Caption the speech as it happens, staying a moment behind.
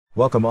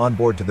Welcome on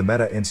board to the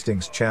Meta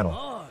Instincts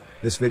channel.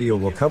 This video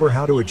will cover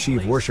how to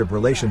achieve worship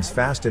relations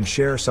fast and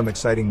share some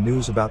exciting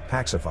news about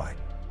Packsify.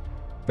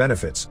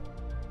 Benefits.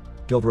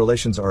 Guild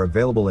relations are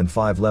available in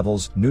 5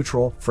 levels: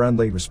 neutral,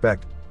 friendly,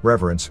 respect,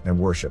 reverence, and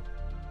worship.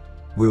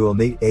 We will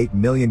need 8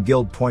 million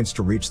guild points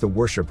to reach the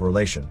worship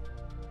relation.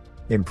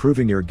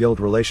 Improving your guild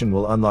relation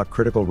will unlock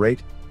critical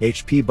rate,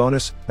 HP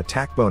bonus,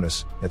 attack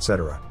bonus,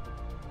 etc.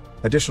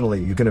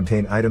 Additionally, you can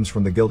obtain items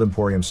from the Guild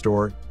Emporium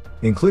store,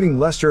 including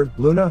Lester,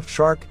 Luna,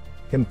 Shark,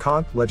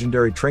 Conch,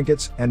 legendary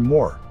trinkets, and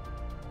more.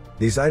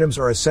 These items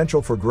are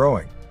essential for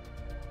growing.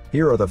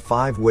 Here are the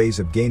 5 ways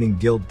of gaining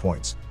guild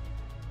points.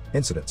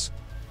 Incidents.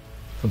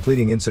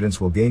 Completing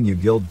incidents will gain you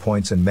guild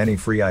points and many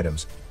free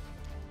items.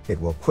 It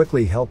will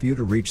quickly help you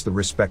to reach the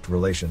respect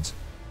relations.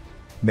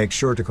 Make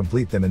sure to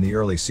complete them in the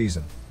early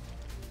season.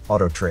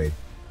 Auto trade.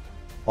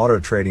 Auto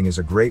trading is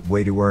a great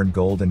way to earn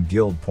gold and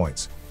guild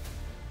points.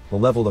 The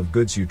level of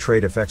goods you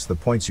trade affects the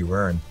points you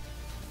earn.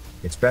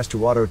 It's best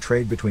to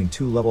auto-trade between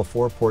 2 level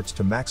 4 ports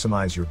to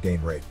maximize your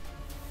gain rate.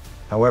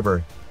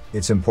 However,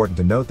 it's important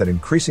to note that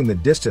increasing the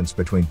distance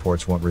between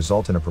ports won't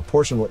result in a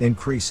proportional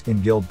increase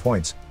in guild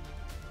points.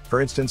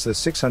 For instance, the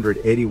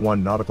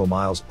 681 nautical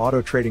miles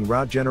auto-trading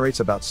route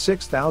generates about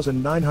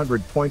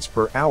 6,900 points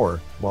per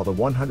hour, while the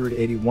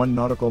 181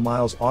 nautical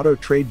miles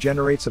auto-trade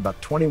generates about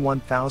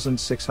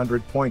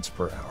 21,600 points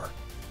per hour.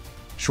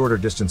 Shorter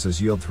distances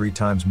yield 3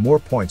 times more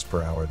points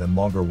per hour than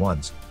longer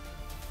ones.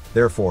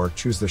 Therefore,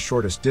 choose the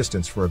shortest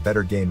distance for a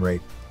better gain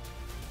rate.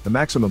 The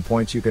maximum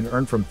points you can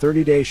earn from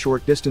 30-day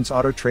short distance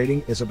auto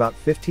trading is about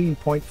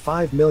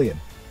 15.5 million.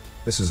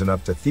 This is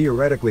enough to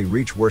theoretically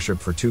reach worship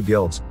for 2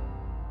 guilds.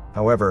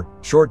 However,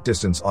 short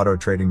distance auto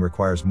trading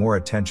requires more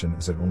attention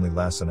as it only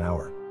lasts an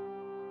hour.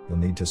 You'll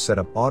need to set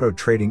up auto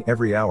trading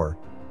every hour,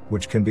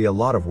 which can be a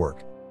lot of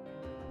work.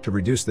 To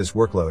reduce this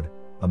workload,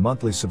 a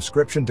monthly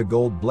subscription to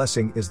Gold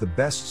Blessing is the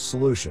best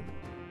solution.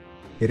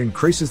 It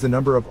increases the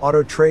number of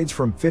auto trades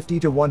from 50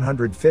 to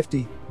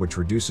 150, which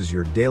reduces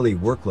your daily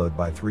workload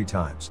by 3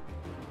 times.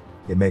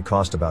 It may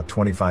cost about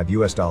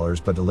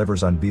 $25 but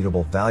delivers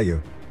unbeatable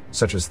value,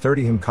 such as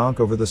 30 Conch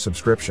over the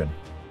subscription.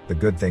 The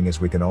good thing is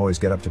we can always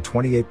get up to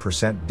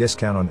 28%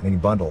 discount on any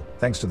bundle,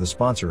 thanks to the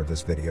sponsor of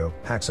this video,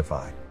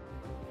 Packsify.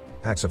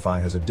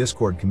 Packsify has a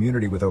Discord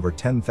community with over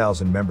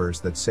 10,000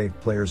 members that saved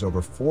players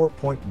over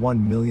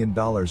 $4.1 million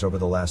over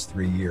the last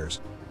 3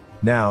 years.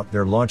 Now,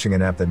 they're launching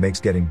an app that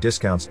makes getting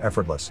discounts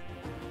effortless.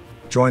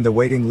 Join the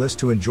waiting list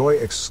to enjoy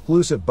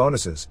exclusive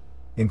bonuses,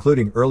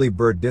 including early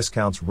bird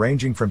discounts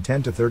ranging from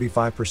 10 to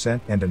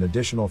 35% and an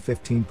additional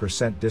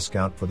 15%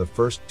 discount for the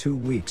first 2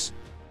 weeks.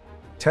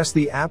 Test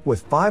the app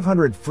with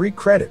 500 free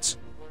credits,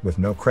 with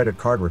no credit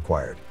card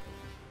required.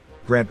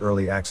 Grant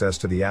early access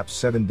to the app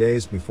 7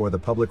 days before the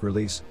public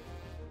release.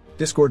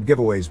 Discord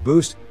giveaways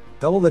boost.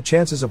 Double the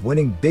chances of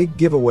winning big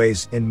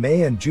giveaways in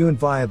May and June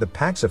via the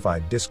Packsify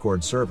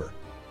Discord server.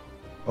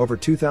 Over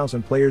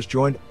 2,000 players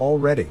joined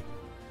already.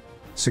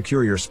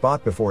 Secure your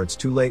spot before it's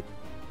too late,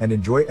 and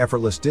enjoy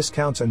effortless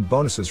discounts and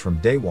bonuses from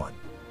day 1.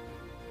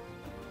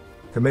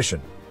 Commission.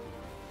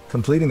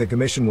 Completing the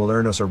commission will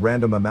earn us a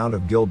random amount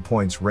of guild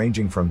points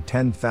ranging from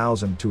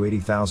 10,000 to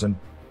 80,000.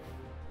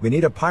 We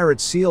need a pirate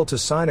seal to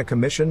sign a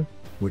commission,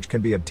 which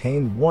can be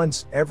obtained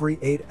once every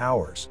 8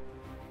 hours.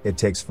 It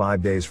takes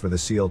 5 days for the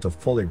seal to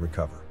fully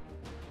recover.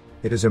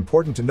 It is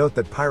important to note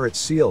that pirate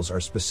seals are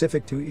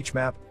specific to each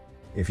map.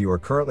 If you are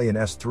currently in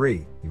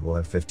S3, you will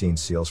have 15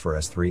 seals for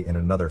S3 and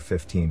another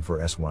 15 for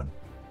S1.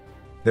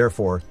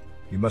 Therefore,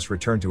 you must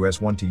return to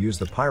S1 to use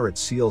the pirate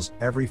seals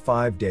every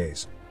 5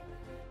 days.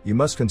 You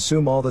must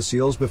consume all the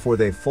seals before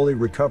they fully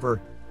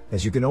recover,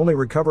 as you can only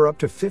recover up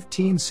to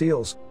 15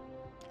 seals.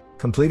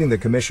 Completing the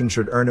commission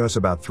should earn us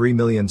about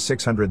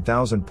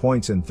 3,600,000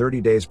 points in 30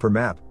 days per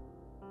map.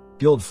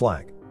 Guild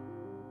Flag.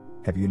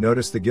 Have you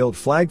noticed the Guild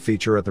Flag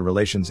feature at the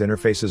Relations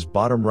interface's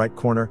bottom right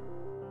corner?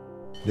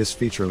 This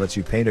feature lets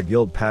you paint a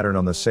guild pattern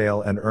on the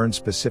sail and earn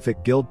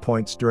specific guild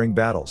points during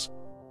battles.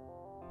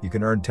 You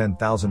can earn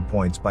 10,000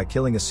 points by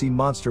killing a sea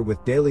monster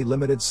with daily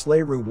limited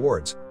slay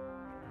rewards.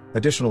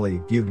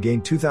 Additionally, you can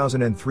gain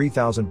 2,000 and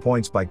 3,000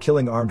 points by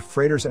killing armed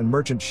freighters and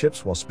merchant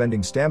ships while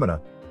spending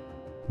stamina.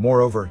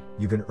 Moreover,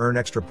 you can earn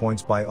extra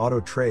points by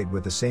auto-trade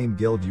with the same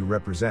guild you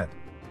represent.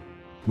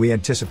 We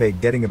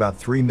anticipate getting about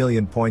 3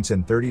 million points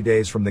in 30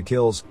 days from the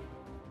kills.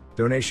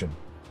 Donation.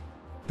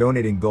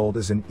 Donating gold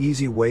is an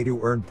easy way to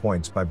earn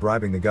points by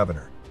bribing the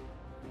governor.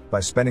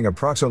 By spending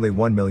approximately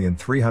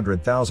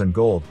 1,300,000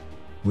 gold,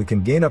 we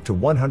can gain up to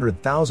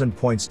 100,000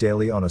 points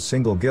daily on a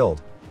single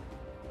guild.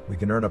 We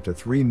can earn up to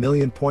 3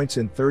 million points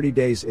in 30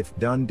 days if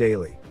done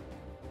daily.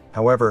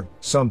 However,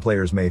 some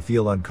players may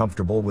feel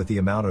uncomfortable with the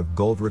amount of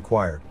gold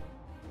required.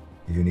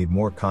 If you need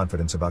more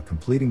confidence about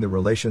completing the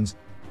relations,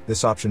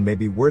 this option may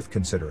be worth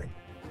considering.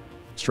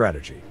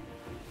 Strategy.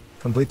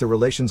 Complete the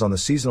relations on the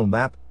seasonal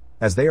map,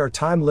 as they are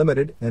time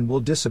limited and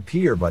will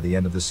disappear by the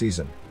end of the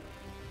season.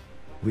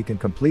 We can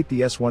complete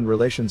the S1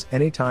 relations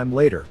anytime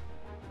later.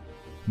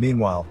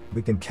 Meanwhile,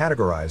 we can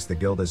categorize the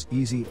guild as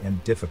easy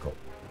and difficult.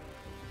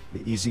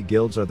 The easy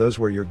guilds are those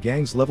where your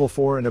gang's level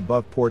 4 and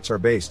above ports are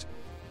based.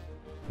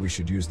 We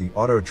should use the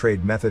auto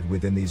trade method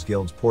within these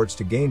guilds' ports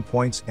to gain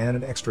points and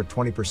an extra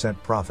 20%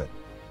 profit.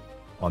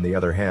 On the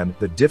other hand,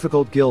 the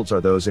difficult guilds are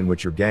those in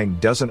which your gang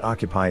doesn't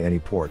occupy any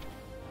port.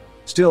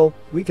 Still,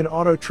 we can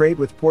auto trade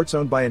with ports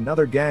owned by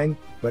another gang,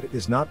 but it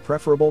is not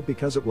preferable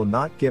because it will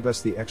not give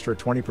us the extra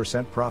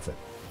 20% profit.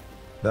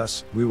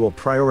 Thus, we will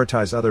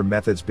prioritize other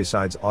methods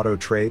besides auto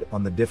trade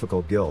on the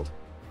difficult guild.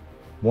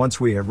 Once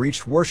we have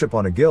reached worship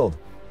on a guild,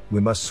 we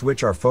must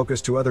switch our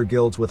focus to other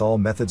guilds with all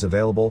methods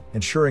available,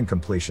 ensuring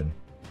completion.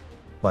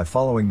 By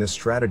following this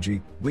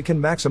strategy, we can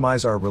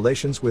maximize our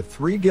relations with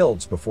 3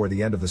 guilds before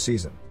the end of the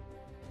season.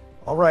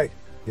 Alright,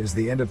 it is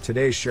the end of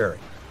today's sharing.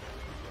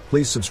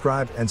 Please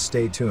subscribe and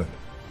stay tuned.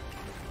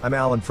 I'm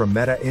Alan from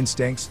Meta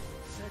Instincts.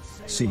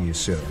 See you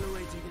soon.